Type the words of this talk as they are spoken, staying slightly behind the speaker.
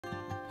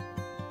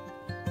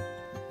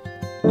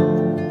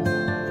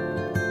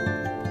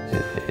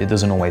it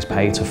doesn't always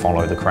pay to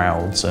follow the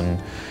crowds, and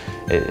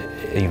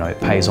it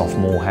pays off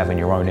more having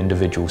your own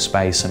individual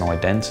space and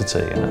identity.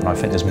 And I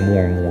think there's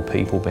more and more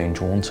people being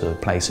drawn to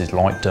places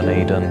like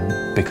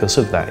Dunedin because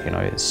of that.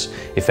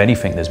 If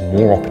anything, there's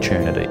more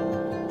opportunity.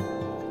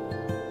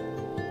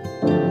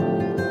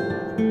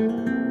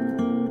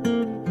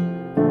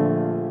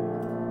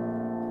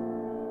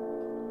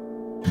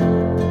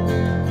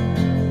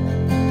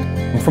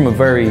 I'm from a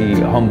very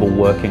humble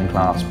working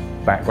class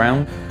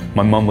background.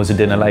 My mum was a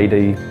dinner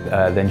lady,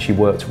 then she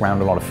worked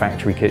around a lot of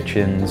factory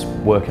kitchens,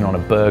 working on a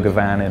burger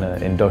van in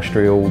an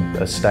industrial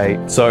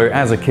estate. So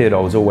as a kid, I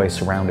was always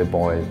surrounded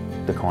by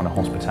the kind of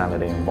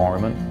hospitality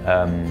environment.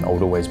 I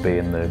would always be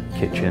in the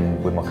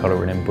kitchen with my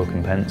colouring in book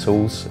and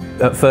pencils.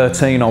 At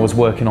 13, I was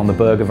working on the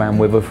burger van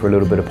with her for a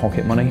little bit of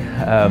pocket money.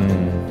 I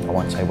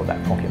won't say what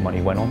that pocket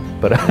money went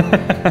on, but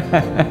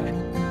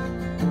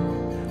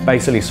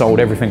basically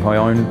sold everything I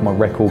owned, my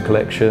record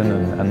collection,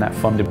 and that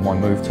funded my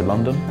move to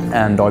London.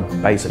 And I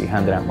basically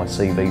handed out my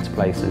CV to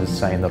places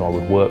saying that I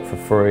would work for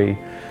free,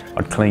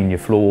 I'd clean your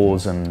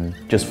floors, and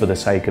just for the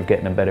sake of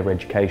getting a better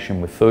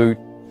education with food.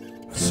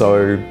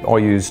 So I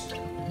used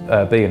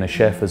being a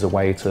chef as a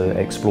way to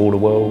explore the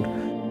world.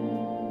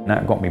 And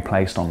that got me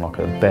placed on like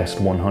a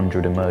best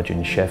 100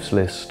 emerging chefs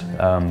list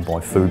by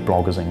food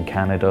bloggers in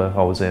Canada.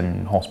 I was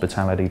in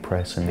hospitality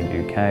press in the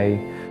UK.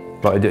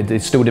 But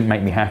it still didn't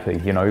make me happy,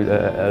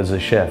 as a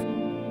chef.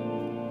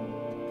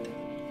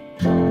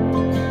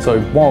 So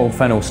Wild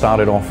Fennel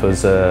started off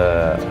as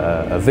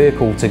a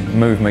vehicle to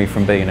move me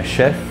from being a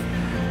chef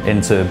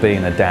into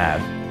being a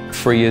dad.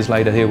 3 years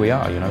later, here we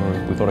are.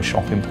 We've got a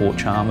shop in Port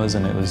Chalmers,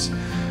 and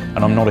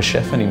I'm not a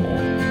chef anymore.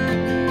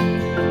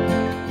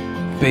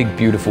 Big,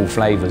 beautiful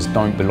flavours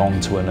don't belong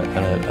to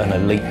an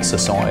elite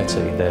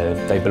society.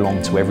 They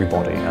belong to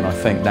everybody, and I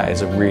think that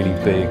is a really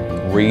big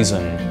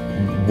reason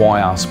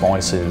why our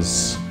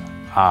spices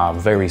are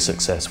very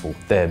successful.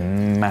 They're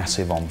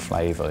massive on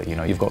flavour.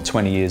 You've got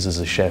 20 years as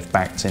a chef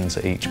backed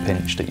into each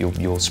pinch that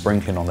you're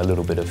sprinkling on a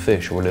little bit of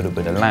fish or a little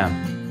bit of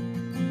lamb.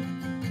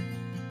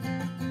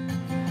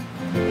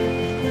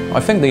 I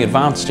think the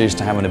advantages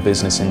to having a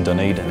business in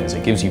Dunedin is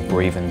it gives you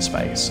breathing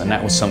space, and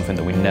that was something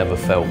that we never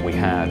felt we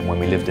had when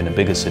we lived in a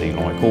bigger city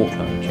like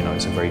Auckland.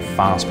 It's a very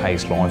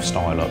fast-paced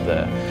lifestyle up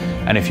there,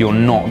 and if you're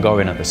not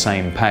going at the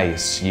same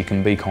pace, you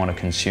can be kind of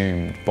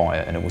consumed by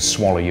it, and it will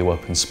swallow you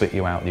up and spit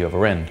you out the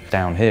other end.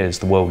 Down here,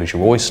 the world is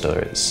your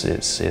oyster.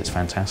 It's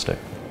fantastic.